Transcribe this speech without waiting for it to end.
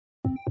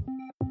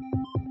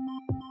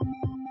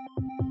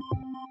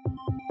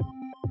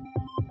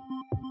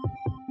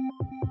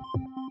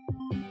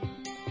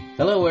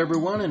Hello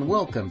everyone and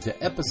welcome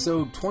to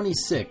episode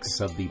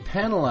 26 of the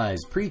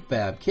Panelized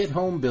Prefab Kit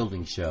Home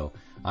Building Show.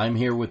 I'm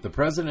here with the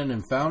president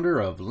and founder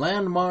of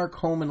Landmark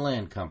Home and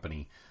Land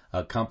Company,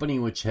 a company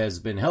which has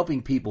been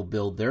helping people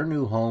build their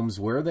new homes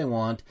where they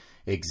want,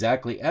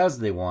 exactly as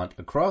they want,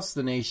 across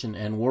the nation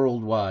and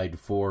worldwide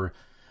for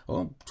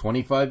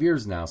 25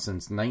 years now,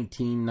 since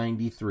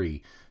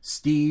 1993.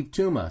 Steve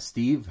Tuma.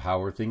 Steve,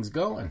 how are things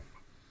going?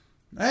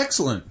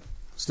 Excellent.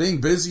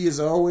 Staying busy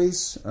as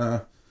always.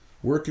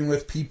 Working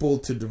with people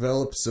to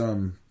develop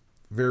some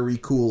very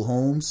cool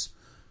homes.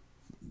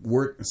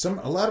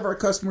 A lot of our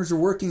customers are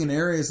working in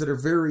areas that are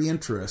very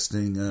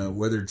interesting,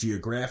 whether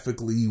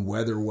geographically,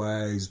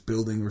 weather-wise,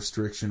 building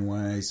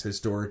restriction-wise,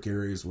 historic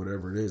areas,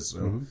 whatever it is.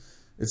 So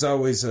it's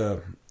always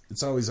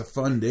a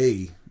fun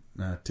day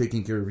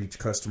taking care of each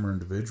customer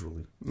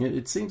individually.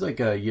 It seems like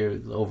you're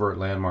over at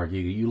Landmark.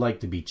 You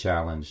like to be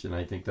challenged, and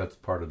I think that's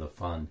part of the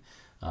fun.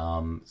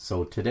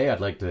 So today I'd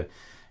like to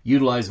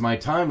utilize my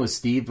time with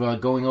Steve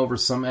going over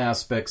some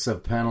aspects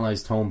of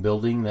panelized home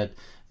building that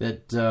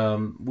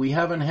we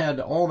haven't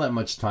had all that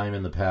much time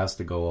in the past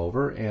to go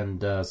over,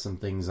 and some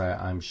things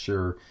I'm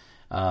sure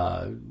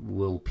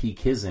will pique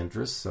his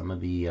interest, some of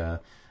the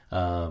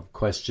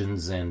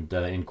questions and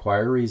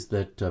inquiries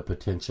that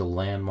potential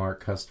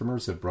Landmark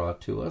customers have brought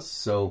to us.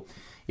 So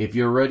if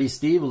you're ready,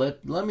 Steve,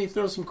 let me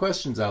throw some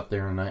questions out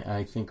there, and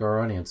I think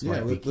our audience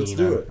might be keen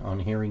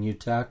on hearing you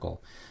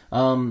tackle.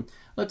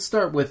 Let's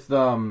start with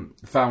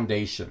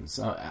foundations.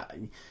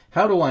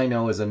 How do I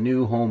know, as a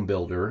new home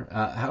builder,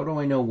 how do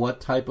I know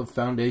what type of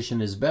foundation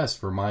is best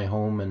for my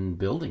home and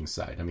building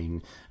site? I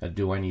mean,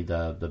 do I need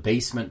the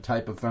basement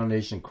type of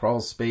foundation, crawl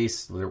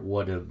space? There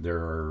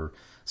are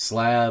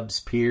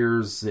slabs,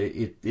 piers.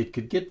 It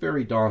could get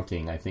very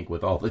daunting, I think,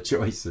 with all the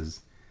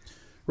choices.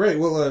 Right.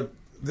 Well,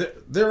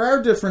 there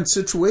are different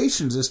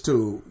situations as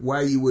to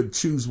why you would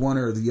choose one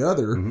or the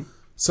other. Mm-hmm.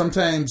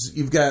 Sometimes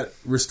you've got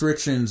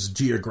restrictions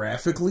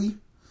geographically.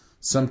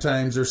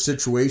 Sometimes there's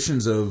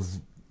situations of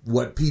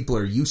what people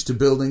are used to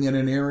building in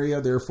an area,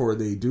 therefore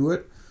they do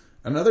it.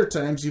 And other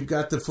times you've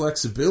got the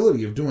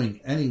flexibility of doing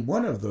any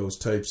one of those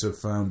types of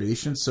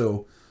foundations.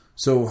 So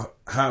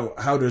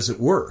how does it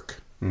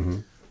work? Mm-hmm.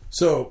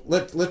 So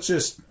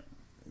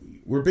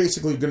we're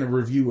basically going to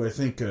review, I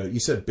think, you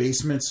said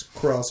basements,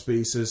 crawl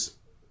spaces,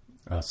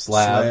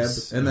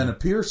 slabs, and then a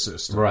pier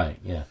system. Right,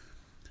 yeah.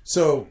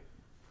 So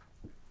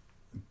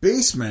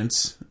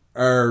basements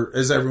are,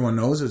 as everyone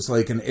knows, it's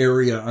like an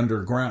area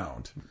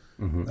underground.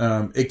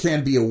 Mm-hmm. It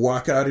can be a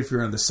walkout if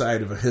you're on the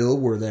side of a hill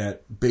where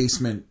that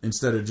basement,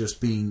 instead of just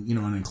being,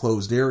 an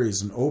enclosed area,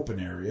 is an open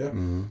area.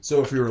 Mm-hmm.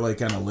 So if you were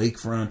like on a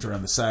lakefront or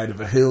on the side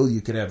of a hill, you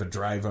could have a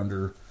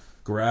drive-under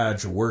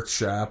garage, a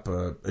workshop,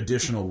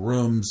 additional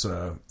rooms,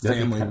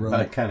 family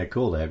room. Kind of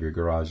cool to have your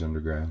garage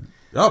underground.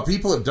 Oh,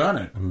 people have done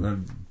it.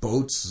 Mm-hmm.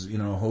 Boats,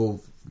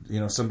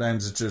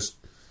 sometimes it's just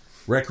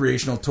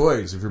recreational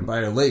toys. If you're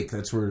by a lake,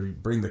 that's where you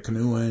bring the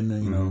canoe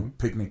in,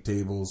 picnic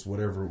tables,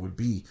 whatever it would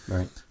be.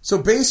 Right. So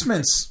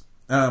basements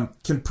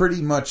can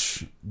pretty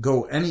much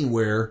go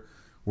anywhere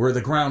where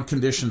the ground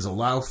conditions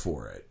allow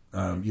for it.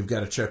 You've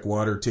got to check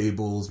water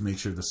tables, make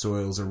sure the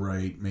soils are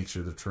right, make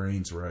sure the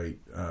terrain's right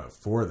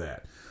for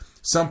that.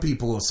 Some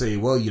people will say,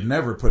 well, you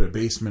never put a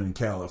basement in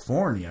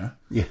California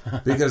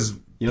because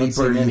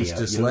people are used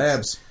to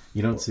slabs.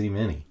 You don't see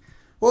many.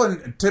 Well,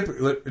 and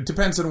typically, it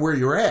depends on where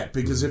you're at,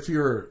 because if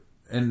you're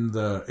in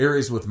the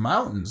areas with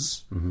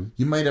mountains,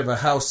 you might have a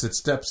house that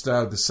steps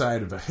out the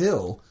side of a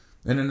hill,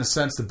 and in a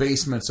sense, the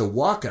basement's a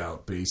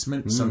walkout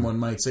basement. Someone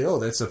might say, oh,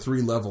 that's a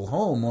 3-level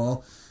home.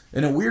 Well,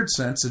 in a weird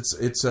sense,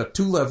 it's a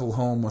 2-level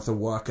home with a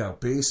walkout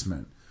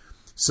basement.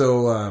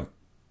 So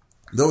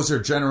those are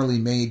generally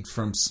made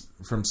from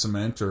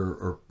cement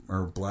or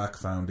block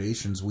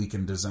foundations. We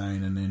can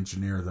design and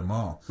engineer them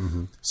all.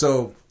 Mm-hmm.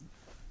 So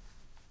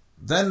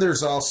then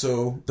there's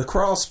also the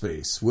crawl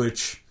space,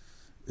 which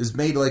is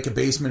made like a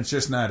basement,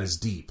 just not as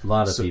deep. A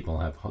lot of people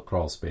have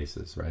crawl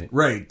spaces, right?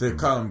 Right. They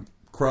call them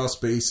crawl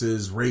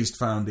spaces, raised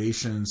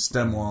foundations,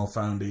 stem wall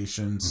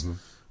foundations,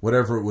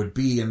 whatever it would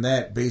be. And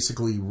that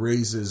basically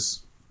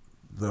raises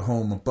the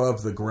home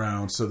above the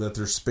ground so that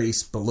there's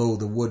space below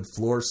the wood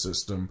floor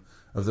system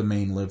of the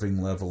main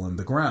living level and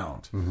the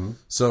ground. Mm-hmm.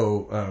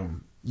 So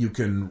you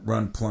can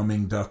run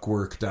plumbing,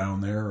 ductwork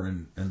down there,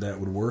 and that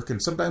would work.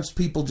 And sometimes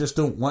people just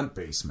don't want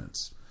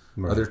basements.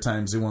 Right. Other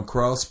times they want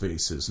crawl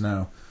spaces.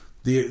 Now,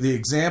 the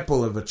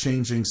example of a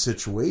changing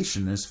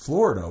situation is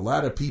Florida. A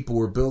lot of people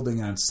were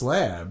building on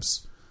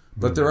slabs,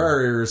 but there are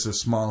areas of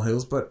small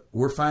hills. But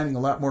we're finding a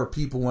lot more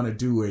people want to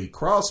do a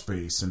crawl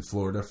space in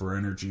Florida for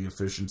energy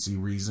efficiency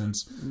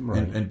reasons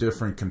and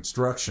different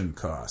construction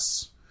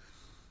costs.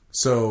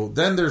 So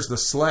then there's the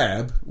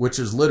slab, which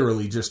is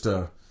literally just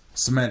a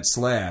cement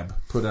slab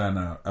put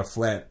on a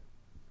flat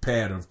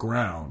pad of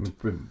ground.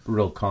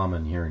 Real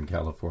common here in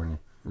California.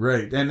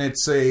 Right, and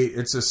it's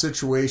a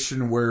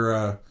situation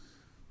where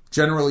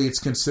generally it's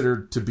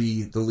considered to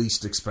be the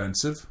least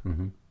expensive.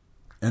 Mm-hmm.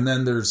 And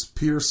then there's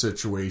pier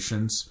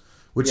situations,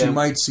 which you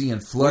might see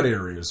in flood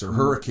areas or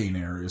hurricane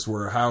areas,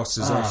 where a house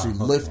is actually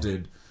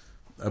lifted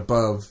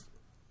above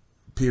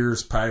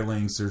piers,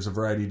 pilings, there's a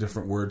variety of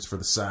different words for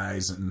the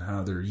size and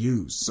how they're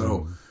used.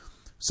 So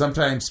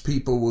sometimes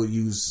people will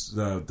use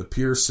the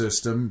pier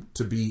system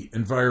to be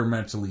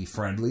environmentally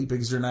friendly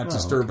because you're not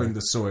disturbing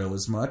the soil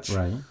as much.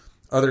 Right.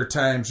 Other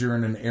times you're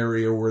in an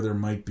area where there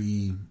might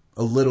be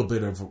a little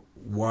bit of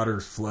water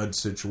flood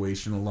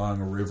situation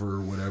along a river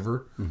or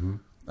whatever.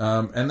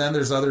 And then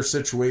there's other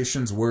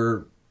situations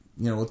where,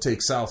 we'll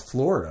take South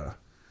Florida,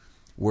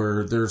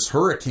 where there's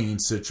hurricane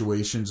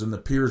situations and the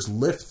piers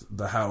lift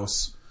the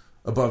house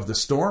above the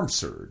storm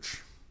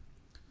surge.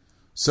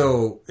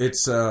 So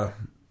it's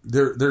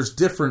there's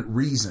different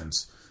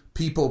reasons.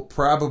 People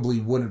probably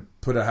wouldn't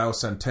put a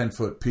house on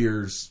 10-foot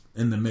piers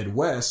in the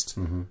Midwest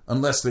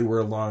unless they were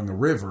along a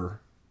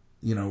river,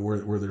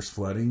 where there's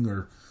flooding.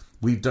 Or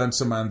we've done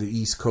some on the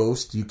East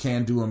Coast. You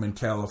can do them in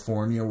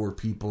California where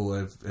people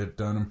have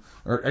done them.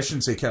 Or I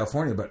shouldn't say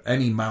California, but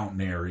any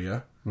mountain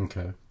area.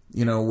 Okay.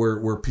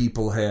 Where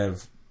people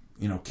have,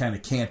 kind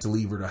of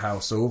cantilevered a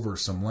house over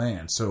some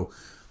land. So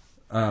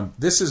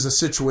this is a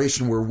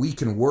situation where we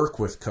can work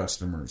with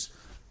customers.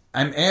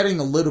 I'm adding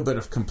a little bit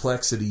of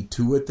complexity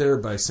to it there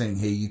by saying,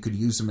 hey, you could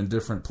use them in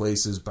different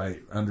places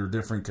under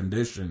different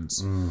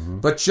conditions.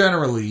 But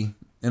generally,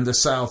 in the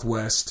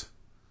Southwest,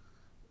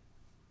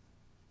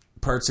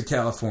 parts of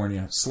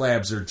California,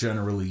 slabs are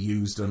generally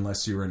used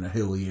unless you're in a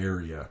hilly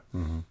area.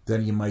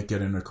 Then you might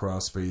get in a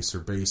crawl space or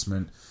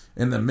basement.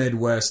 In the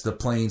Midwest, the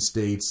plain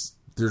states,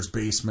 there's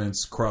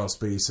basements, crawl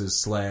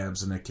spaces,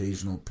 slabs, and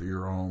occasional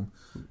pier home.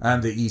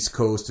 On the East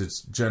Coast,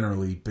 it's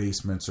generally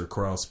basements or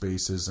crawl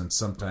spaces and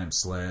sometimes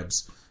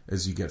slabs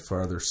as you get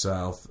farther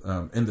south.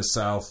 In the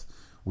South,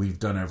 we've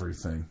done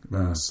everything.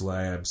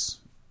 Slabs,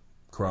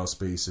 crawl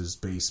spaces,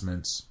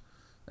 basements,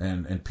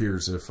 and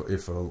piers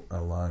if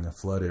along a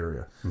flood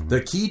area.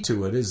 The key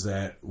to it is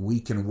that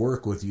we can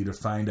work with you to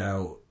find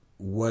out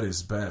what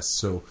is best.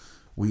 So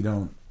we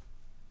don't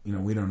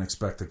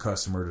expect the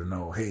customer to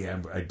know, hey,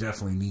 I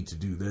definitely need to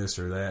do this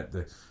or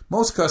that.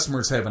 Most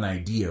customers have an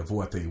idea of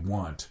what they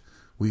want.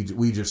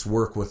 We just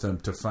work with them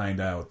to find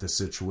out the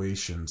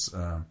situations.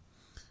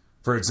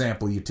 For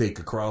example, you take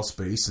a crawl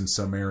space. In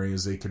some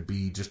areas, they could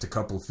be just a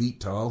couple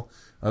feet tall.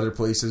 Other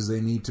places, they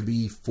need to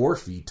be 4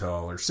 feet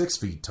tall or 6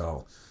 feet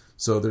tall.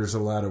 So there's a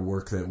lot of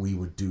work that we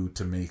would do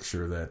to make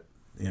sure that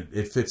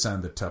it fits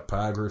on the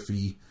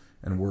topography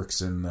and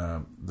works in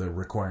the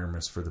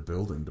requirements for the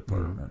building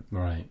department.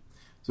 Right.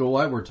 So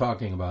while we're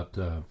talking about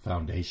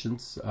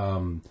foundations,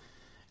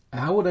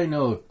 how would I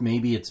know if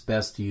maybe it's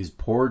best to use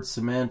poured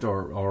cement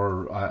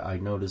or I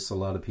notice a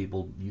lot of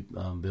people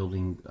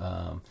building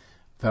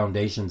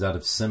foundations out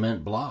of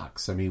cement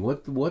blocks. I mean,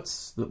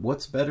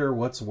 what's better?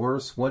 What's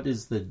worse? What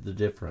is the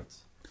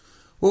difference?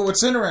 Well,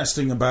 what's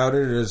interesting about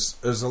it is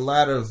a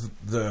lot of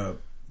the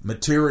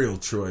material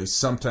choice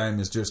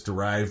sometimes is just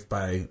derived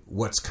by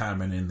what's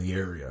common in the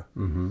area.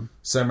 Mm-hmm.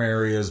 Some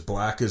areas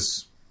block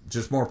is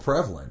just more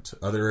prevalent.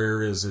 Other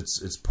areas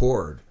it's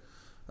poured.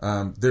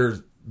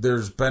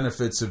 There's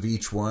benefits of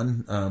each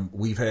one.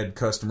 We've had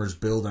customers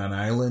build on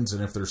islands,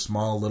 and if they're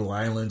small little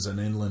islands and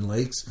inland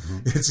lakes, mm-hmm.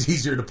 it's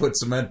easier to put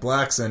cement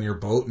blocks on your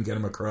boat and get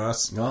them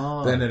across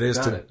than it is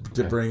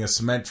to bring a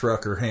cement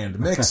truck or hand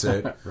mix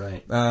it.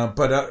 Right.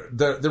 But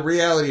the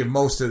reality of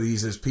most of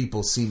these is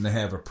people seem to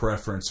have a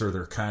preference, or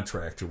their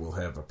contractor will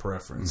have a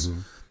preference.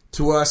 Mm-hmm.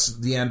 To us,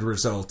 the end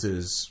result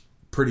is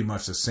pretty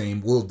much the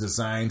same. We'll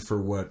design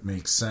for what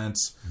makes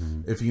sense.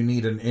 Mm-hmm. If you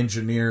need an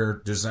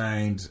engineer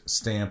designed,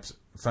 stamped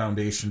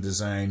foundation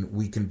design,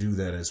 we can do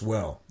that as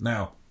well.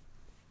 Now,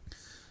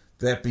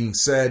 that being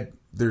said,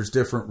 there's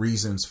different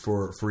reasons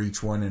for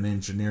each one in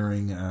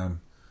engineering,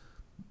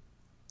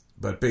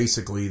 but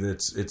basically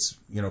it's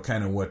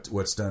kind of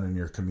what's done in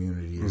your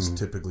community is mm-hmm.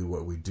 typically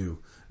what we do.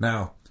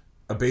 Now,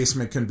 a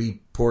basement can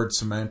be poured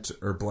cement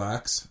or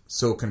blocks,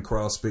 so can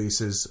crawl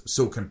spaces,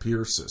 so can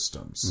pier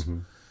systems. Mm-hmm.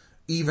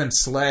 Even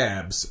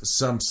slabs,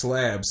 some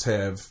slabs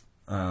have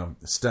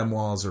stem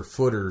walls or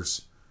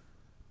footers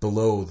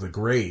below the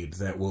grade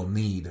that will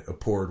need a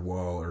poured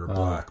wall or a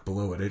block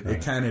below it.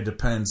 It kind of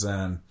depends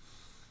on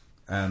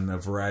a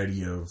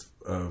variety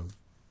of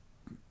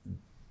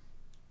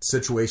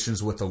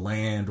situations with the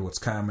land, what's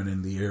common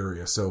in the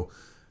area. So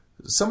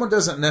someone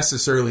doesn't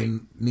necessarily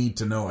need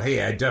to know,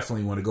 hey, I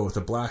definitely want to go with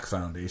a block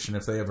foundation.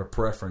 If they have a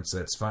preference,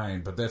 that's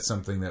fine. But that's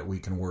something that we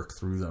can work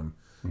through them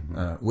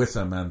mm-hmm. With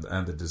them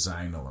on the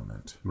design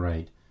element.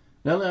 Right.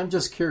 Now, I'm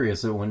just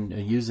curious, when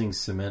using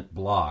cement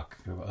block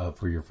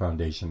for your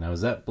foundation, now, is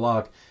that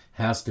block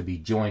has to be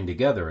joined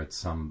together in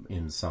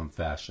some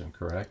fashion,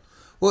 correct?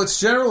 Well, it's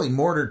generally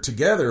mortared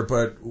together,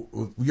 but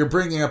you're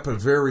bringing up a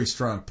very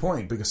strong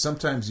point, because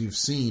sometimes you've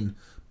seen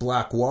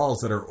block walls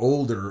that are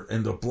older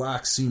and the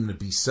blocks seem to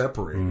be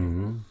separated.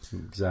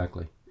 Mm-hmm.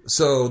 Exactly.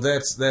 So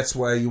that's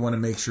why you want to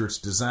make sure it's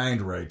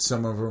designed right.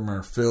 Some of them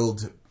are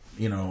filled,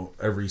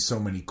 every so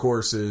many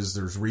courses.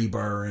 There's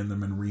rebar in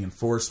them and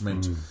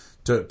reinforcement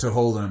to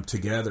hold them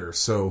together.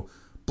 So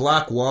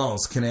block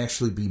walls can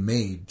actually be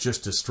made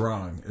just as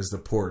strong as the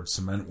poured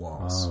cement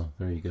walls. Oh,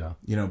 there you go.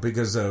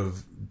 Because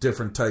of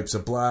different types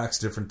of blocks,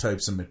 different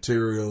types of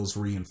materials,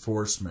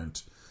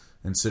 reinforcement.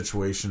 and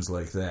situations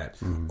like that.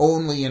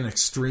 Only in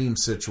extreme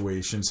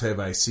situations have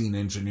I seen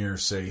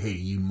engineers say, hey,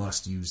 you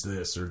must use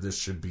this or this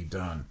should be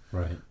done.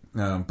 Right.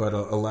 But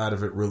a lot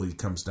of it really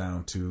comes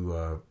down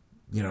to,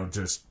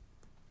 just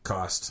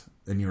cost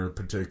in your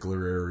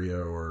particular area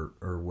or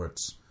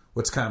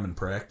what's common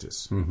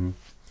practice. Mm-hmm.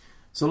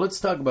 So let's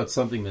talk about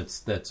something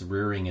that's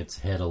rearing its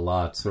head a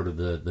lot, sort of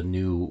the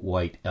new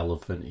white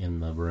elephant in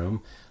the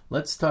room.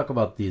 Let's talk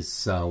about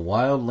this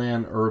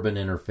Wildland Urban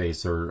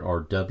Interface,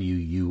 or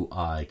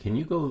WUI. Can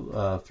you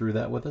go through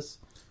that with us?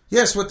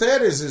 Yes, what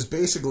that is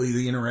basically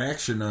the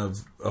interaction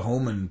of a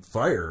home and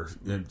fire.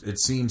 It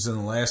seems in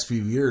the last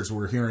few years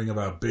we're hearing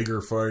about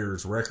bigger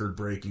fires,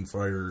 record-breaking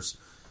fires,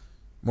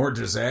 more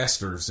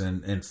disasters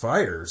and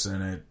fires,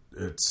 and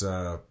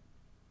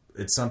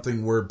it's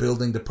something where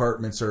building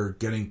departments are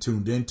getting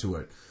tuned into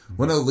it.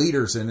 One of the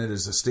leaders in it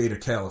is the state of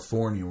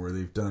California, where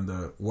they've done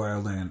the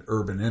Wildland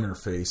Urban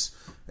Interface,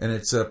 and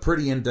it's a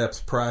pretty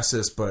in-depth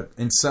process, but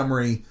in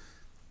summary,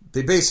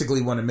 they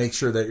basically want to make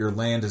sure that your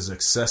land is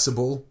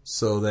accessible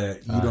so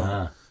that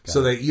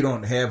you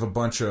don't have a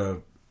bunch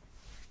of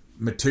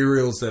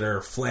materials that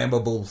are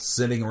flammable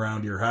sitting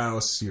around your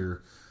house,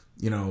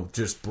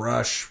 just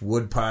brush,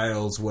 wood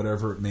piles,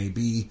 whatever it may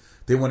be.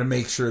 They want to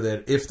make sure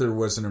that if there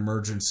was an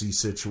emergency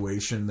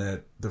situation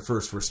that the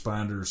first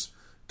responders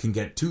can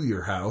get to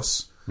your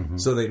house. Mm-hmm.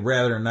 So they'd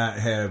rather not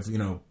have,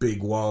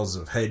 big walls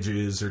of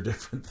hedges or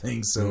different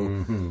things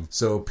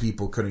so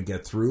people couldn't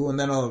get through. And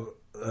then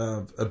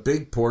a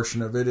big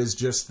portion of it is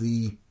just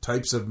the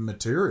types of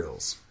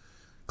materials.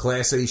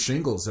 Class A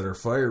shingles that are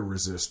fire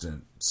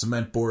resistant,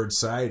 cement board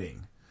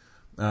siding,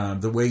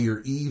 the way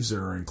your eaves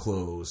are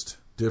enclosed,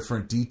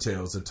 different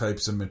details, the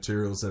types of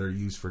materials that are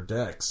used for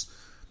decks.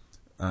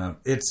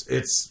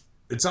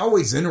 It's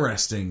always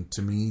interesting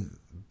to me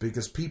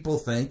because people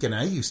think, and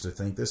I used to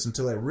think this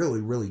until I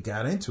really, really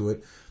got into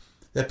it,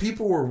 that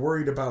people were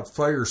worried about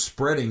fire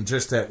spreading,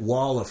 just that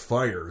wall of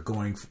fire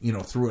going,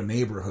 through a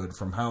neighborhood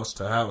from house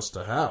to house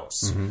to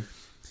house. Mm-hmm.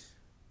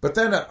 But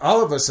then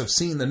all of us have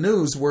seen the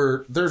news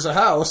where there's a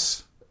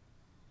house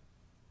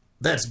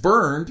that's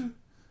burned,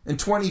 and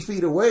 20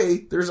 feet away,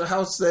 there's a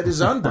house that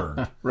is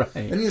unburned. Right.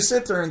 And you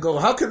sit there and go,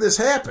 how could this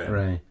happen?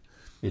 Right.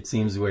 It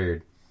seems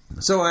weird.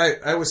 So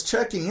I was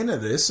checking into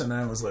this, and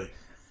I was like,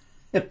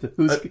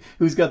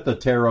 who's got the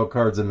tarot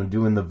cards and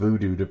doing the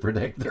voodoo to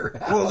protect their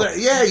house? Well,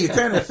 you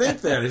kind of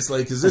think that. It's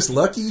like, is this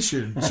lucky?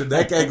 Should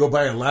that guy go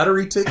buy a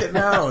lottery ticket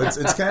now? It's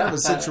kind of a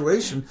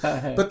situation.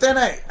 But then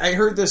I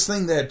heard this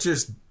thing that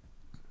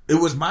it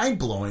was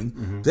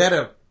mind-blowing,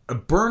 that a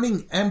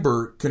burning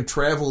ember can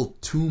travel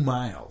 2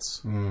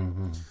 miles.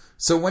 Mm-hmm.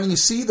 So when you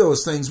see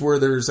those things where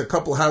there's a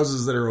couple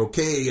houses that are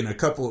okay and a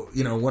couple,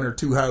 1 or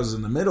 2 houses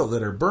in the middle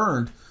that are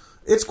burned,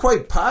 it's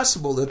quite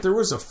possible that there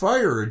was a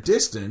fire a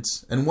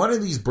distance, and one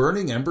of these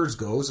burning embers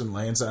goes and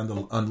lands on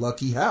the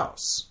unlucky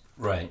house.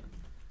 Right.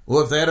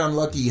 Well, if that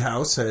unlucky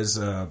house has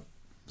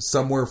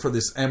somewhere for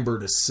this ember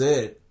to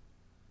sit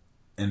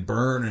and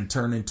burn and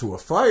turn into a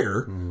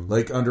fire,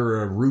 like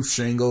under a roof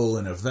shingle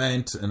and a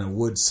vent and a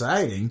wood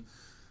siding,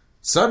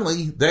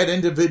 suddenly that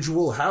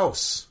individual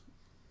house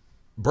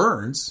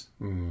burns,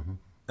 and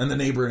the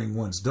neighboring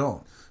ones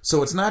don't.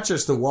 So it's not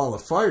just the wall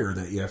of fire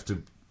that you have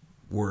to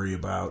worry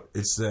about,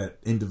 it's that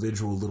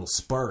individual little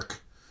spark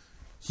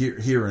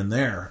here and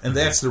there, and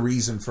that's the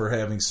reason for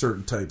having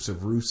certain types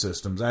of roof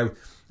systems.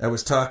 I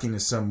was talking to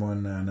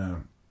someone,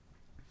 and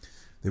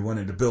they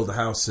wanted to build a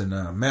house in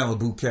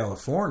Malibu,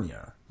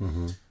 California,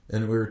 and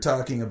we were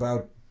talking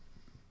about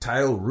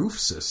tile roof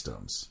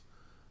systems.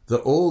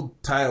 The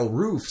old tile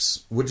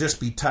roofs would just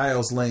be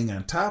tiles laying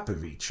on top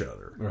of each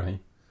other. Right.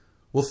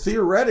 Well,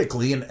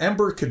 theoretically, an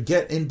ember could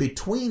get in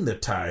between the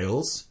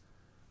tiles,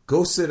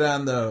 go sit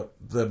on the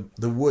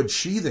wood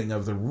sheathing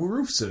of the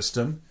roof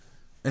system,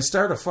 and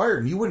start a fire,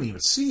 and you wouldn't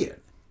even see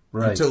it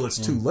until it's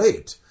too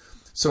late.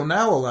 So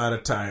now a lot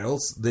of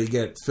tiles, they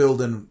get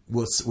filled in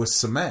with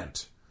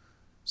cement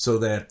so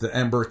that the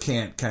ember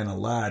can't kind of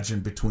lodge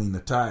in between the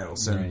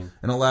tiles. And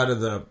a lot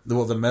of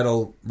the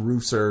metal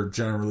roofs are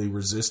generally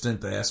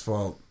resistant. The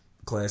asphalt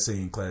Class A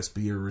and Class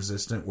B are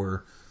resistant,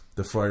 where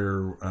the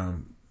fire,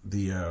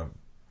 the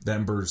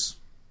embers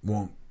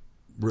won't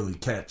really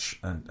catch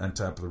on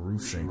top of the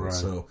roof shingle. Right.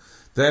 So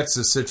that's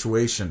the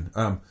situation.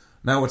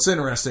 Now what's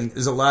interesting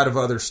is a lot of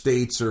other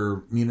states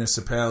or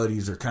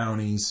municipalities or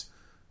counties,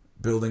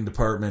 building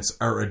departments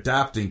are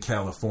adopting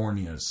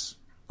California's.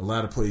 A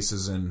lot of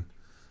places in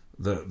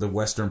the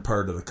western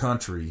part of the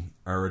country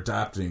are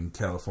adopting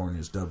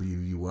California's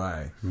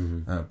WUI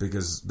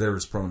because they're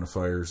as prone to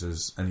fires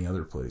as any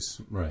other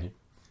place. Right.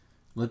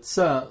 Let's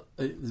while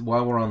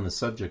we're on the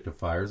subject of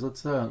fires,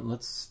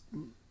 let's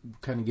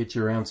kind of get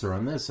your answer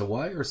on this. So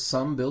why are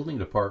some building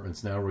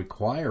departments now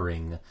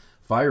requiring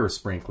fire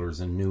sprinklers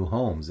in new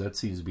homes? That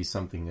seems to be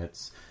something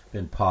that's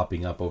been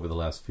popping up over the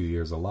last few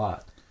years a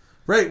lot.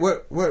 Right.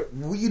 What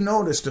we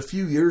noticed a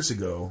few years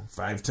ago,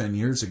 5-10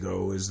 years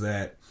ago, is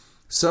that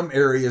some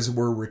areas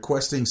were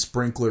requesting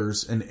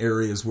sprinklers in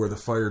areas where the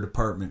fire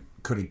department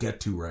couldn't get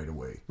to right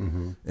away,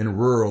 in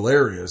rural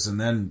areas. And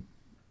then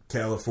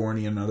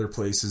California and other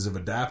places have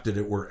adopted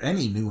it where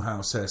any new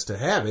house has to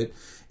have it,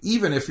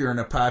 even if you're in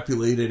a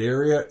populated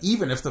area,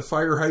 even if the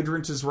fire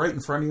hydrant is right in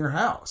front of your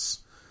house.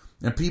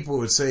 And people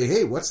would say,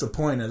 hey, what's the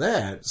point of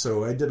that?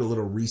 So I did a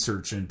little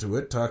research into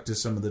it, talked to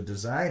some of the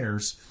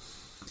designers,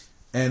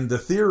 and the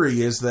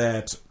theory is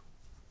that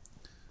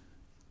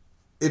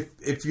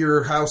if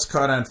your house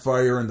caught on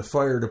fire and the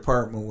fire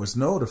department was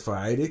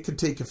notified, it could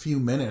take a few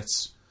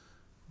minutes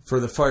for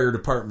the fire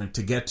department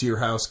to get to your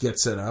house, get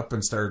set up,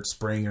 and start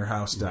spraying your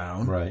house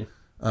down. Right.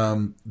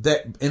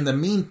 That in the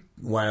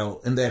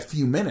meanwhile, in that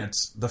few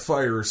minutes, the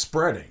fire is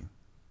spreading.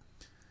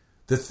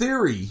 The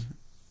theory,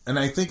 and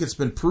I think it's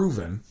been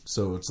proven,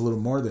 so it's a little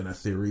more than a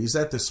theory, is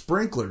that the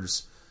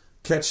sprinklers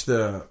catch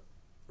the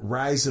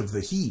rise of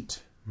the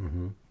heat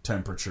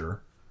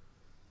temperature,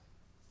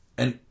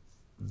 and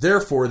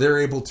therefore they're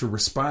able to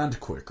respond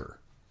quicker.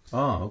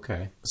 Oh,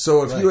 okay.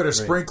 So if you had a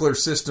sprinkler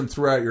system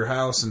throughout your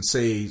house and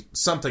say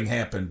something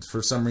happened,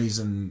 for some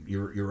reason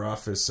your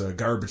office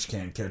garbage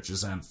can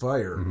catches on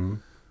fire,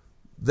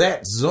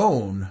 that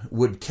zone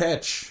would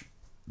catch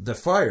the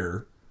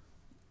fire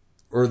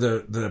or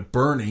the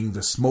burning,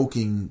 the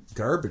smoking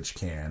garbage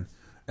can,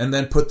 and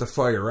then put the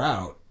fire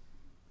out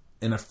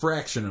in a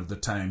fraction of the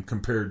time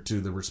compared to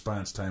the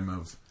response time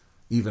of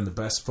even the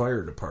best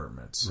fire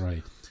departments.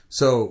 Right.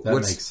 So that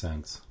makes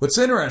sense. What's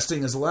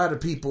interesting is a lot of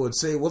people would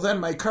say, well, then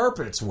my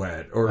carpet's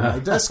wet or my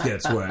desk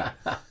gets wet.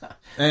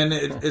 And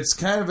it's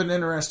kind of an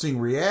interesting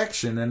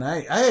reaction, and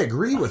I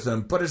agree with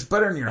them, but it's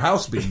better than your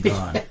house being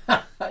gone.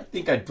 I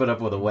think I'd put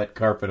up with a wet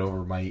carpet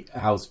over my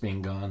house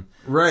being gone.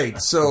 Right.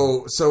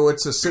 So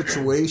it's a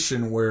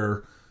situation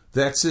where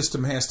that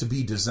system has to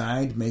be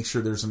designed, make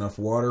sure there's enough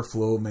water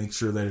flow, make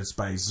sure that it's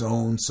by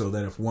zone so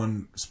that if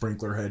one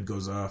sprinkler head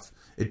goes off,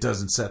 it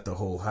doesn't set the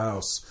whole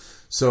house.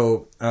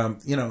 So,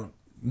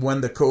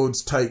 when the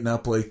codes tighten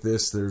up like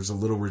this, there's a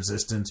little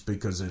resistance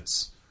because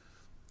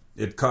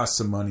it costs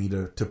some money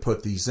to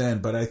put these in.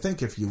 But I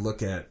think if you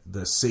look at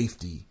the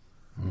safety,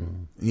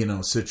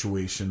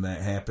 situation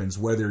that happens,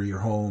 whether you're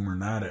home or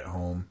not at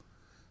home,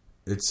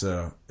 it's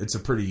a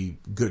pretty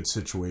good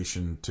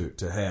situation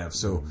to have.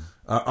 So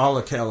all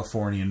of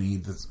California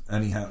needs,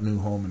 any new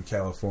home in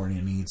California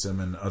needs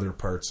them. In other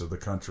parts of the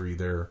country,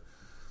 they're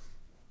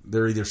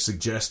either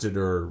suggested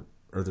or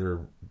they're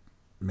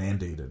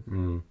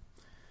mandated.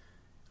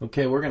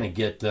 Okay, we're going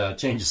to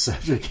change the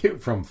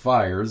subject from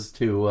fires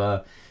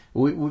to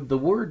the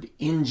word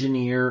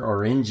engineer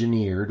or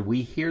engineered.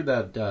 We hear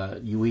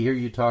that we hear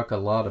you talk a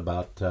lot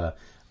about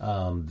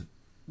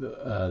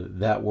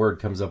that word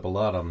comes up a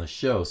lot on the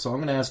show. So I'm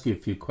going to ask you a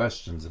few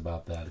questions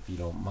about that, if you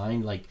don't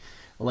mind.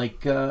 What's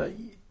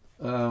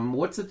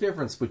the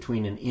difference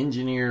between an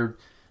engineered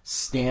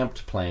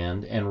stamped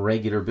plan and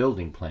regular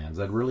building plans?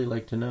 I'd really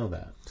like to know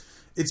that.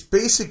 It's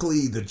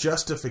basically the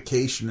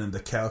justification and the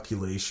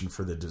calculation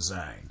for the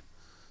design.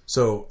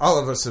 So all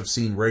of us have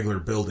seen regular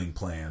building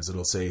plans.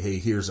 It'll say, hey,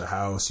 here's a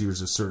house, here's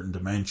a certain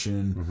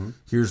dimension,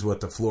 here's what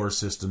the floor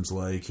system's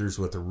like, here's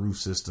what the roof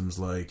system's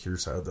like,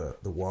 here's how the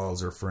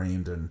walls are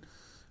framed,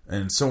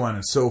 and so on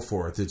and so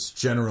forth. It's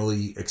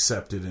generally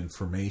accepted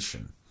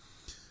information.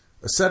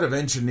 A set of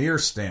engineer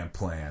stamp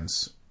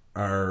plans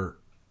are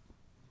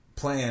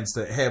plans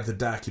that have the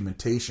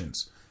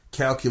documentations,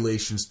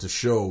 calculations to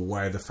show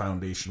why the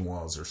foundation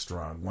walls are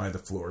strong, why the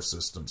floor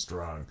system's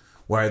strong,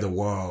 why the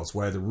walls,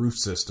 why the roof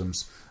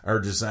systems are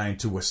designed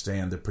to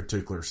withstand the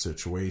particular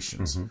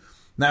situations.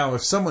 Now,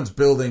 if someone's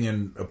building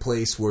in a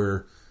place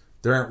where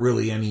there aren't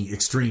really any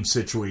extreme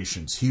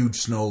situations, huge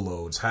snow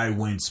loads, high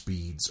wind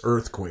speeds,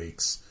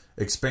 earthquakes,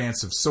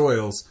 expansive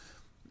soils,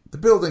 the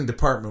building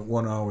department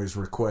won't always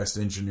request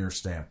engineer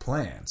stamp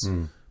plans.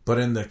 But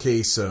in the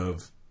case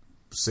of,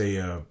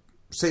 say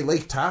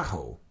Lake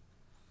Tahoe,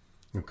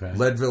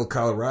 Leadville,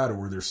 Colorado,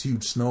 where there's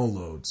huge snow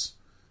loads,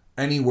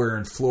 anywhere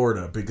in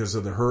Florida because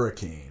of the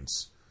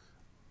hurricanes,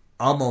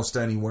 almost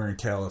anywhere in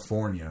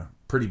California,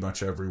 pretty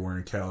much everywhere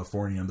in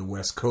California on the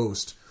West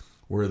Coast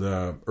where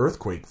the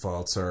earthquake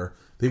faults are,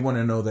 they want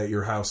to know that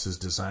your house is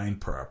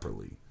designed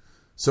properly.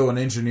 So an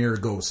engineer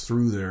goes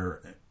through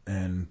there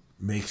and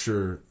makes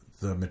sure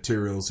the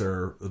materials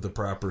are the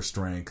proper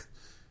strength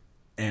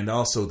and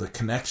also the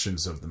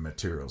connections of the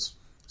materials.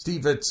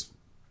 Steve, it's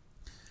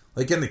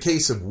like in the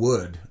case of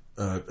wood,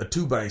 a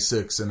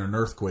 2x6 in an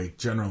earthquake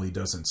generally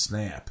doesn't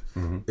snap.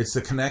 It's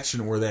the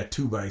connection where that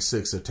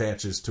 2x6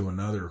 attaches to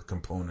another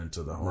component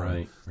of the home.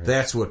 Right.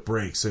 That's what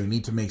breaks. So you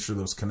need to make sure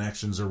those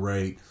connections are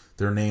right,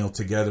 they're nailed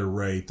together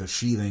right, the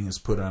sheathing is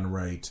put on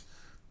right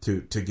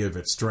to give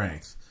it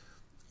strength.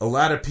 A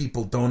lot of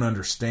people don't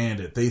understand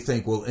it. They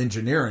think, well,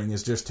 engineering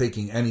is just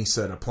taking any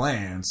set of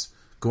plans,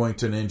 going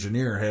to an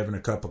engineer, having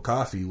a cup of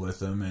coffee with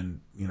them,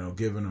 and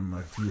giving them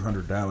a few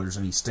 $100s,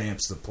 and he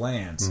stamps the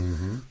plans.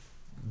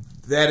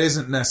 That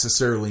isn't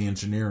necessarily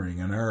engineering.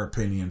 In our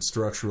opinion,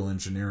 structural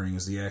engineering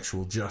is the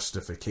actual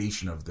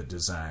justification of the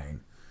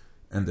design,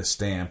 and the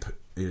stamp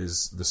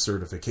is the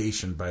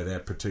certification by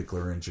that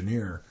particular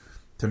engineer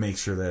to make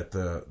sure that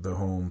the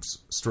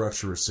home's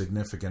structure is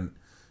significant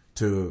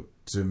to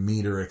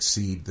meet or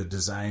exceed the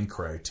design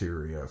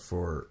criteria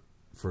for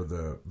for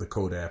the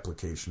code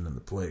application in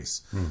the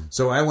place.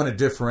 So I want to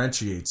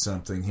differentiate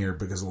something here,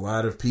 because a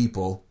lot of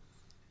people,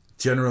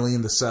 generally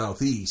in the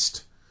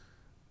Southeast,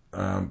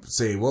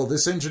 say, well,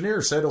 this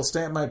engineer said he'll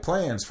stamp my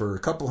plans for a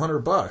couple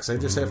 $100. I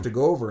just have to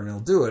go over and he'll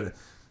do it.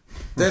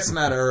 That's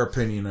not our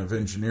opinion of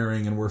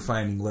engineering, and we're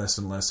finding less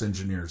and less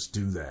engineers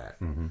do that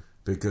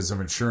because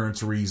of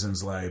insurance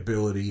reasons,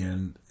 liability,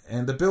 and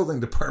the building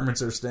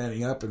departments are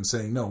standing up and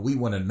saying, no, we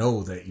want to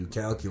know that you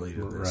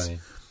calculated this. Right.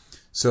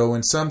 So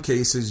in some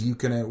cases,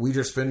 we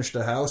just finished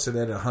a house that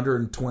had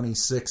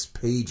 126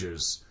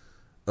 pages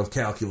of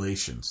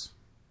calculations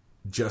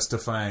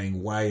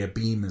justifying why a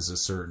beam is a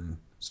certain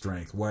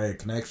strength, why a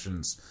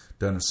connection's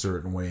done a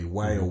certain way,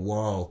 why a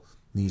wall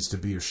needs to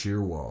be a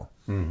shear wall.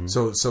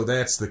 So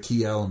that's the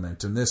key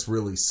element, and this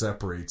really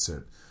separates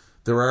it.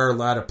 There are a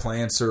lot of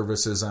plan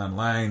services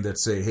online that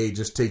say, hey,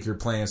 just take your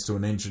plans to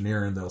an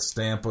engineer and they'll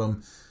stamp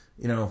them.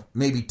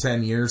 Maybe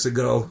 10 years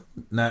ago,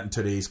 not in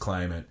today's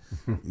climate.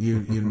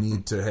 You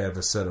need to have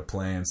a set of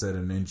plans that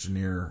an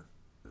engineer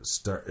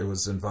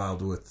was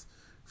involved with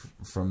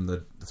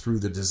through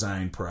the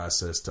design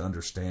process to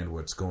understand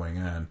what's going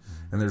on.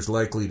 And there's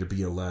likely to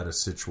be a lot of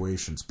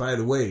situations. By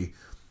the way,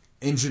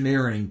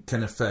 engineering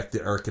can affect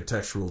the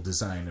architectural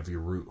design of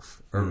your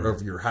roof or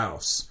of your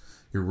house.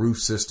 Your roof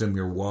system,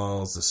 your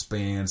walls, the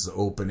spans, the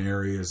open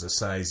areas, the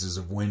sizes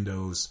of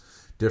windows,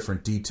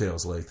 different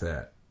details like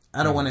that.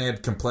 I don't want to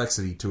add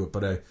complexity to it,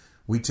 but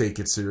we take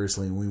it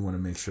seriously, and we want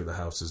to make sure the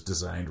house is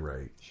designed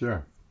right.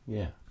 Sure.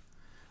 Yeah.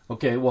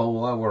 Okay. Well,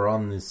 while we're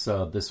on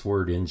this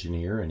word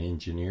engineer and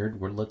engineered,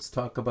 let's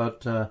talk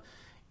about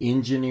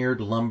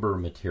engineered lumber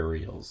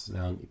materials.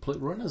 Now,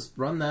 run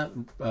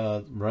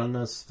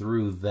us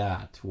through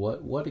that.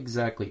 What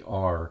exactly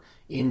are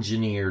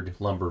engineered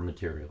lumber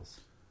materials?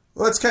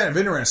 Well, it's kind of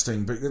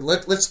interesting, but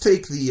let's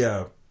take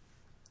a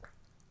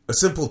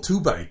simple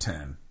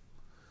 2x10.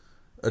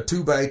 A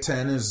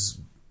 2x10 is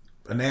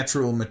a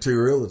natural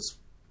material. It's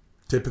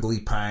typically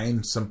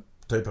pine, some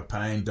type of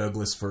pine,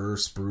 Douglas fir,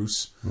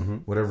 spruce,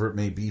 whatever it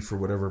may be for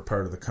whatever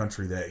part of the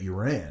country that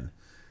you're in.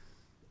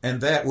 And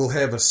that will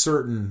have a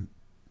certain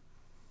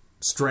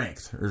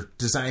strength or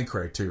design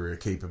criteria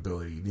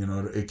capability.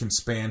 It can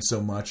span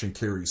so much and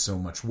carry so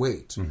much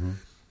weight.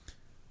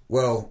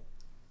 Well,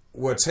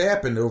 what's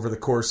happened over the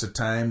course of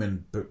time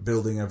and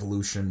building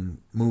evolution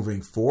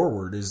moving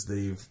forward is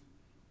they've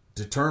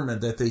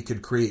determined that they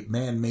could create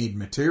man-made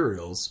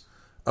materials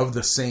of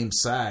the same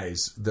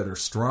size that are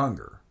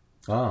stronger.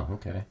 Oh,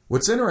 okay.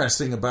 What's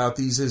interesting about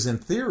these is, in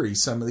theory,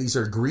 some of these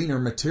are greener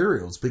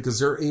materials because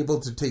they're able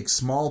to take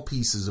small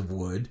pieces of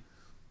wood,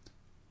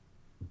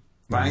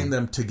 bind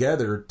them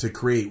together to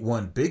create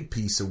one big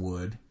piece of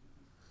wood,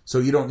 so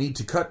you don't need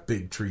to cut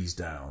big trees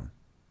down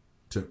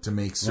to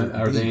make certain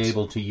Are they beams.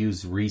 able to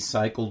use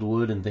recycled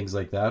wood and things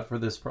like that for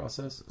this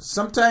process?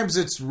 Sometimes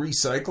it's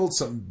recycled.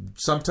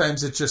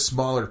 Sometimes it's just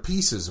smaller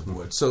pieces of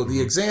wood. So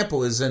the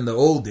example is, in the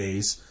old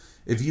days,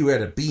 if you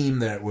had a beam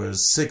that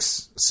was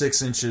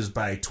 6 inches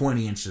by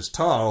 20 inches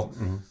tall,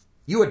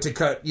 you had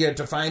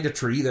to find a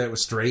tree that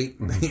was straight,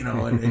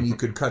 and you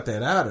could cut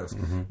that out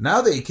of.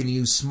 Now they can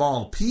use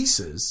small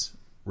pieces,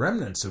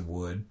 remnants of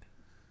wood,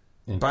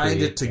 and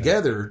bind it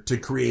together to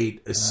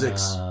create a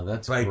 6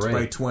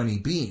 by 20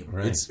 beam.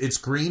 Right. It's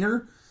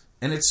greener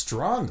and it's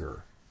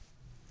stronger.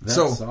 That's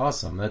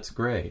awesome. That's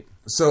great.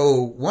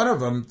 So one of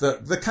them,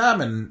 the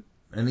common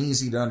and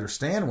easy to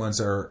understand ones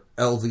are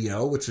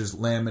LVL, which is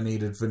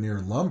laminated veneer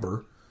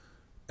lumber,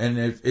 and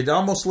it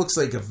almost looks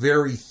like a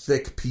very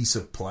thick piece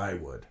of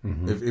plywood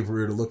if we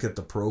were to look at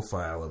the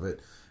profile of it.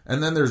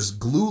 And then there's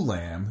glue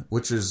lam,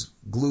 which is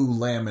glue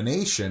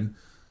lamination.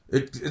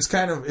 It's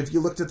kind of, if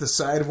you looked at the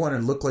side of one, it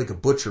looked like a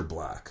butcher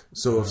block.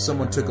 So if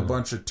someone took a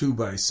bunch of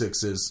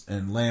 2x6s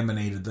and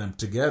laminated them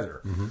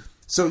together,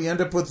 so you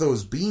end up with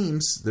those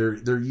beams. They're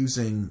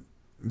using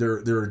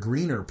they're a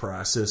greener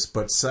process,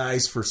 but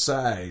size for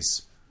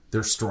size,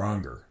 they're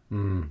stronger.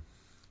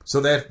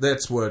 So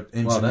that's what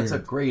engineering. Well, that's a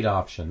great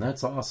option.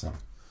 That's awesome.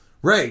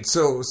 Right.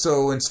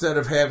 So instead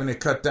of having to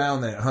cut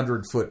down that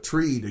 100-foot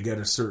tree to get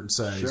a certain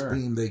size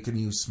beam, they can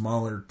use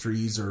smaller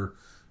trees or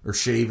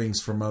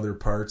shavings from other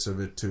parts of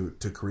it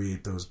to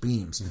create those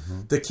beams.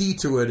 The key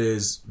to it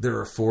is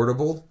they're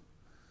affordable,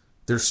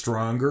 they're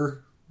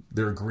stronger,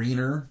 they're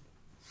greener,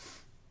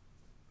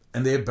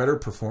 and they have better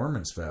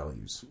performance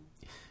values.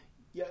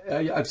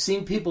 Yeah, I've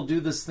seen people do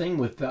this thing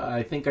with.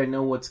 I think I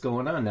know what's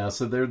going on now.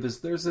 So there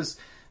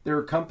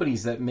are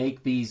companies that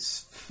make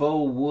these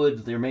faux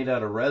wood. They're made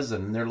out of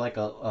resin. And they're like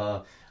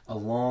a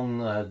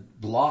long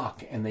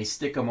block, and they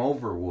stick them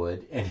over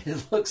wood, and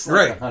it looks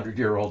like a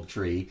 100-year-old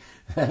tree.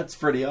 That's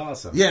pretty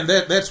awesome. Yeah, and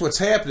that's what's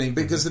happening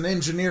because an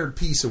engineered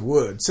piece of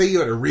wood. Say you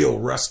had a real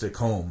rustic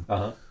home.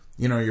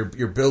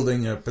 You're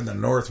building up in the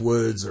North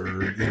Woods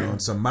or in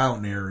some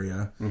mountain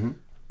area.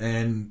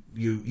 And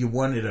you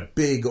wanted a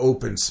big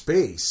open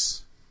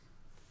space,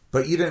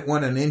 but you didn't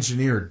want an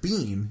engineered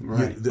beam.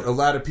 Right. A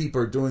lot of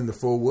people are doing the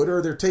full wood, or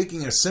they're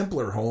taking a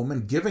simpler home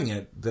and giving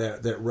it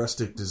that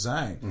rustic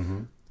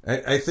design.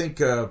 I think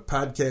a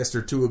podcast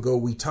or two ago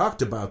we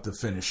talked about the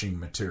finishing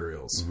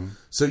materials.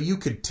 So you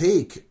could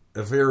take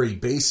a very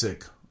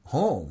basic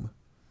home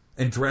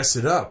and dress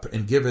it up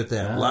and give it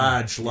that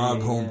lodge,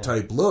 log home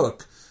type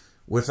look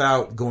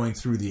without going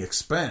through the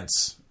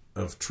expense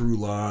of true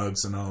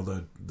logs and all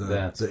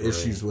the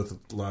issues with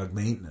log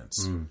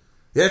maintenance.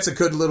 Yeah, it's a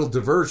good little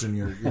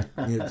diversion.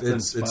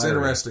 It's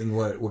interesting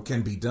what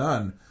can be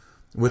done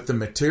with the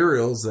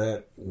materials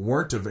that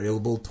weren't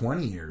available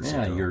 20 years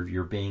ago. Yeah,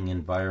 you're being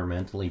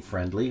environmentally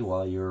friendly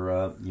while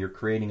you're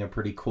creating a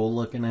pretty cool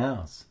looking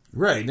house.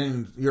 Right,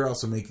 and you're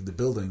also making the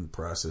building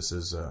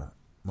processes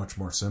much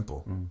more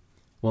simple.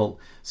 Well,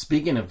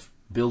 speaking of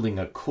building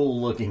a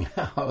cool looking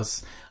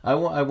house, I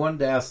wanted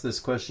to ask this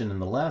question in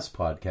the last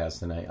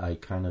podcast, and I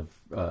kind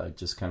of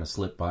just kind of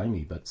slipped by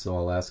me, but so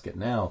I'll ask it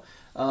now.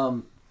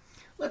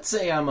 Let's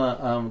say I'm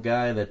a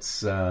guy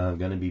that's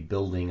going to be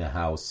building a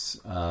house.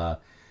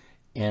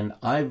 And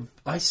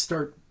I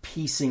start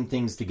piecing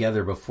things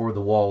together before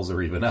the walls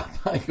are even up.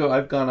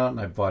 I've gone out and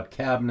I've bought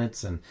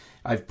cabinets and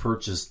I've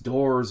purchased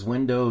doors,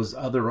 windows,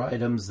 other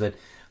items that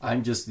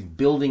I'm just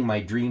building my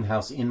dream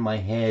house in my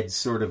head,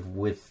 sort of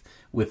with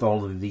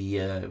all of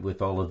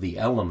the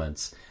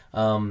elements.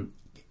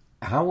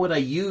 How would I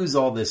use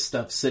all this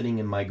stuff sitting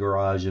in my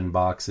garage in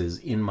boxes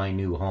in my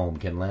new home?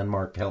 Can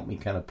Landmark help me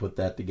kind of put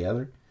that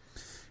together?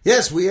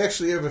 Yes, we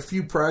actually have a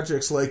few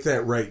projects like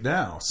that right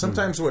now.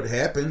 Sometimes what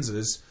happens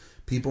is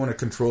people want to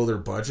control their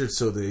budget,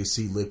 so they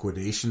see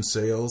liquidation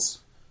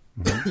sales,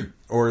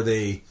 or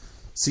they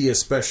see a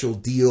special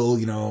deal.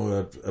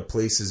 A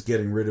place is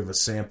getting rid of a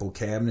sample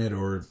cabinet,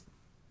 or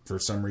for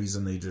some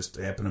reason they just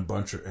happen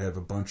to have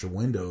a bunch of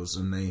windows,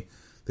 and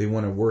they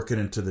want to work it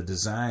into the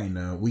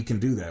design. We can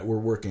do that. We're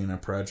working on a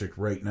project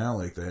right now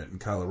like that in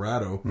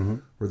Colorado,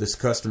 where this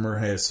customer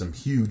has some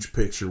huge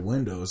picture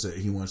windows that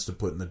he wants to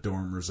put in the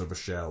dormers of a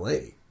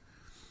chalet.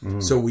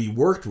 So we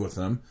worked with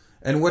them.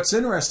 And what's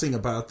interesting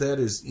about that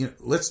is,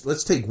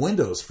 let's take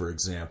windows, for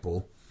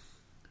example.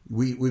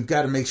 We've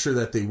got to make sure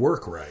that they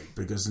work right,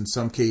 because in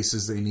some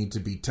cases they need to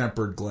be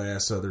tempered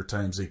glass, other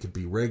times they could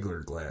be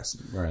regular glass.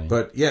 Right.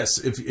 But yes,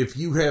 if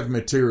you have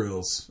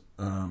materials,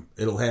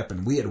 it'll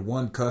happen. We had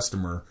one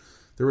customer,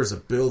 there was a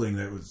building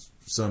that was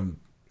some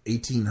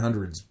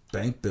 1800s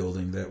bank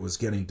building that was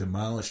getting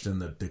demolished in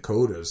the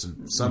Dakotas,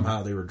 and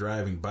somehow they were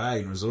driving by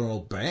and it was an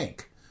old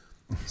bank.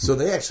 So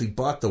they actually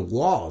bought the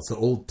walls, the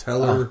old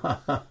teller.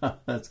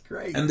 That's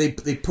great. And they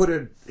put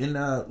it in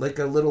like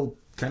a little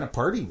kind of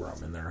party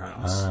room in their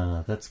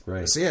house. That's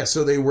great.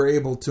 So they were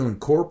able to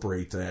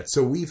incorporate that.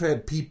 So we've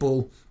had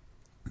people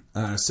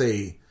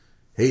say,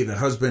 hey, the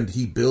husband,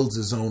 he builds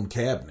his own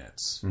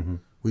cabinets.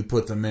 We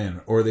put them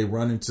in. Or they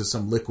run into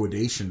some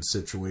liquidation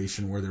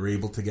situation where they're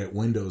able to get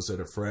windows at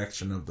a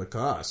fraction of the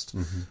cost.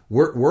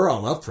 We're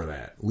all up for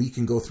that. We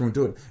can go through and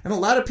do it. And a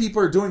lot of people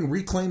are doing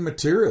reclaimed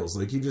materials.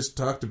 Like you just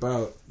talked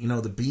about,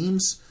 the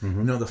beams,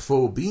 the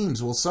faux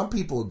beams. Well, some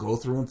people will go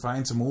through and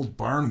find some old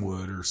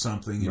barnwood or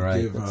something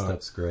and give that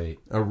stuff's great.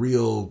 A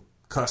real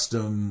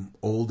custom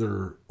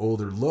older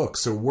look.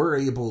 So we're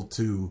able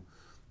to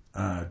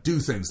do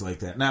things like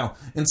that. Now,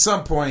 in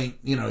some point,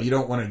 you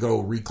don't want to go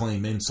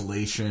reclaim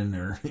insulation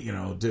or,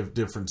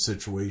 different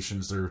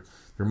situations. There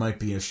might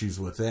be issues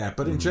with that.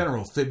 But in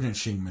general,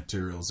 finishing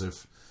materials,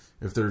 if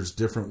there's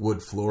different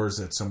wood floors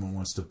that someone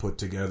wants to put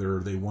together,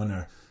 or they want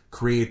to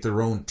create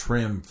their own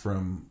trim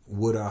from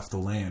wood off the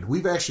land.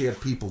 We've actually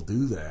had people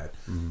do that,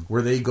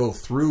 where they go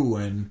through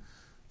and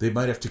they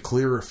might have to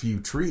clear a few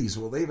trees.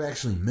 Well, they've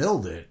actually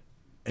milled it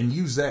and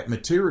used that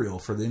material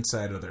for the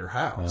inside of their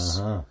house.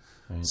 Right.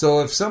 So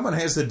if someone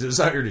has the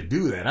desire to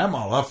do that, I'm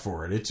all up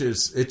for it. It's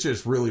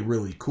just really,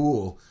 really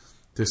cool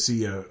to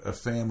see a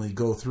family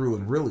go through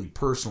and really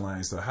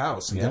personalize the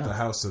house and get the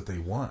house that they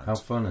want. How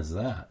fun is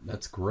that?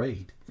 That's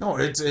great. No,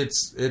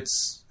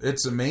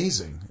 it's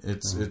amazing.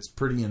 It's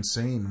pretty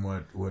insane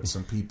what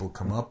some people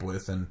come up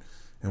with and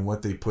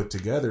what they put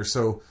together.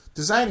 So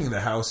designing the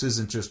house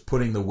isn't just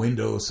putting the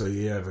window so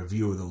you have a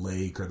view of the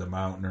lake or the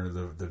mountain or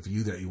the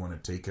view that you want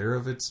to take care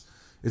of. It's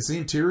the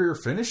interior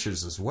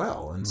finishes as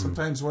well. And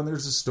sometimes when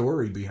there's a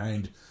story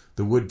behind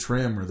the wood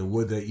trim or the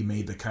wood that you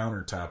made the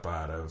countertop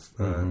out of,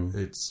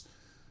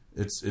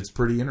 it's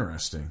pretty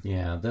interesting.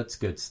 Yeah, that's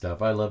good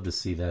stuff. I love to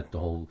see that, the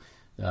whole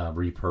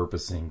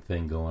repurposing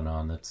thing going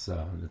on. That's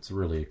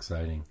really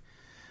exciting.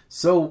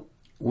 So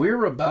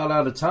we're about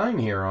out of time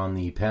here on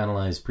the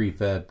Panelized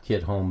Prefab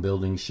Kit Home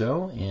Building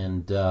Show,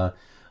 and I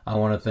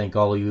want to thank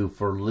all of you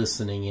for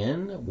listening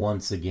in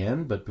once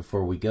again. But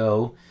before we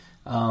go,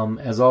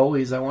 as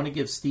always, I want to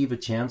give Steve a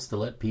chance to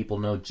let people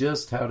know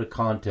just how to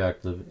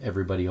contact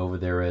everybody over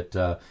there at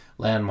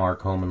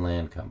Landmark Home and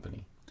Land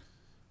Company.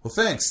 Well,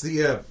 thanks.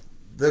 The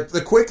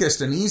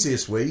quickest and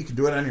easiest way, you can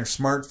do it on your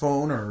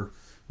smartphone or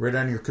right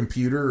on your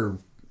computer,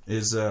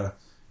 is at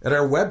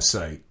our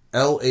website,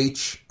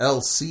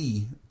 lhlc.com.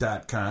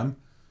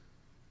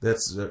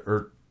 That's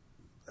or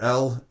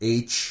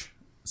LHC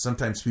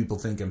sometimes people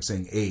think I'm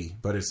saying A,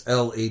 but it's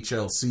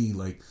LHLC,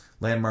 like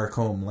Landmark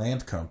Home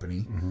Land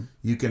Company. Mm-hmm.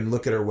 You can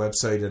look at our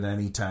website at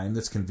any time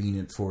that's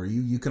convenient for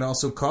you. You can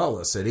also call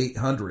us at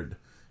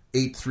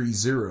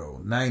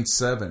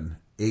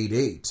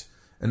 800-830-9788.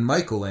 And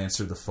Mike will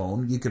answer the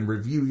phone. You can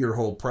review your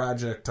whole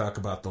project, talk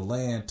about the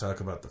land,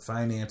 talk about the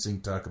financing,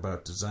 talk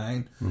about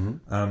design.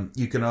 Mm-hmm.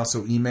 You can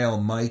also email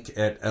Mike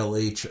at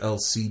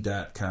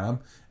lhlc.com.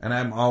 And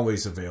I'm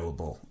always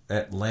available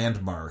at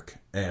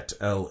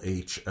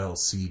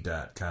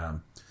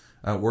landmark@lhlc.com.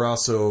 We're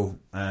also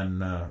on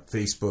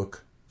Facebook,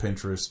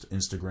 Pinterest,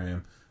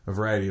 Instagram, a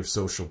variety of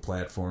social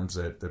platforms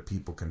that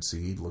people can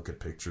see, look at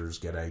pictures,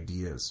 get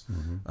ideas.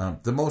 Mm-hmm.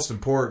 The most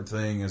important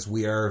thing is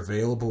we are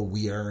available.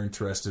 We are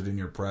interested in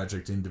your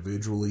project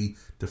individually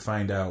to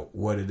find out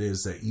what it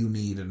is that you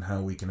need and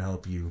how we can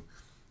help you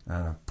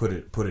put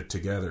it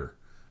together.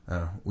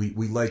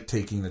 We like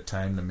taking the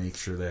time to make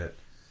sure that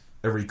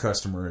every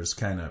customer is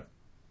kind of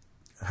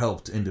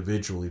helped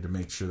individually to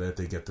make sure that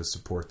they get the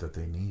support that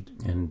they need.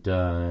 And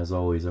as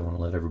always, I want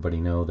to let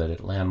everybody know that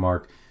at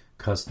Landmark,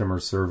 customer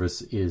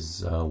service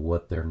is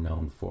what they're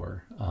known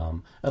for,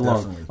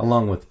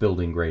 along with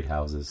building great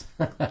houses.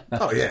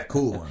 Oh yeah,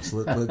 cool ones.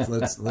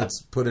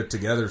 Let's put it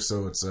together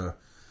so it's I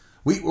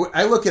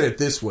look at it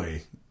this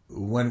way: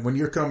 when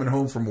you're coming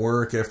home from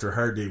work after a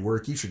hard day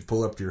work, you should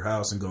pull up to your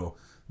house and go,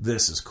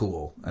 "This is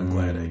cool. I'm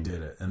glad I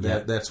did it." And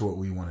that's what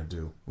we want to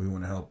do. We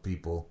want to help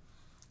people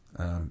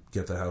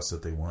get the house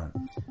that they want.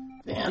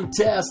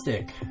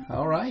 Fantastic.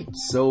 All right.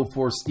 So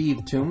for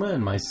Steve Tuma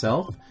and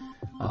myself,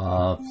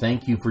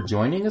 thank you for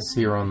joining us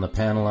here on the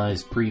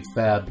Panelized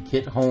Prefab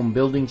Kit Home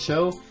Building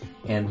Show,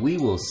 and we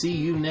will see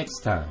you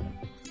next time.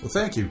 Well,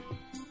 thank you.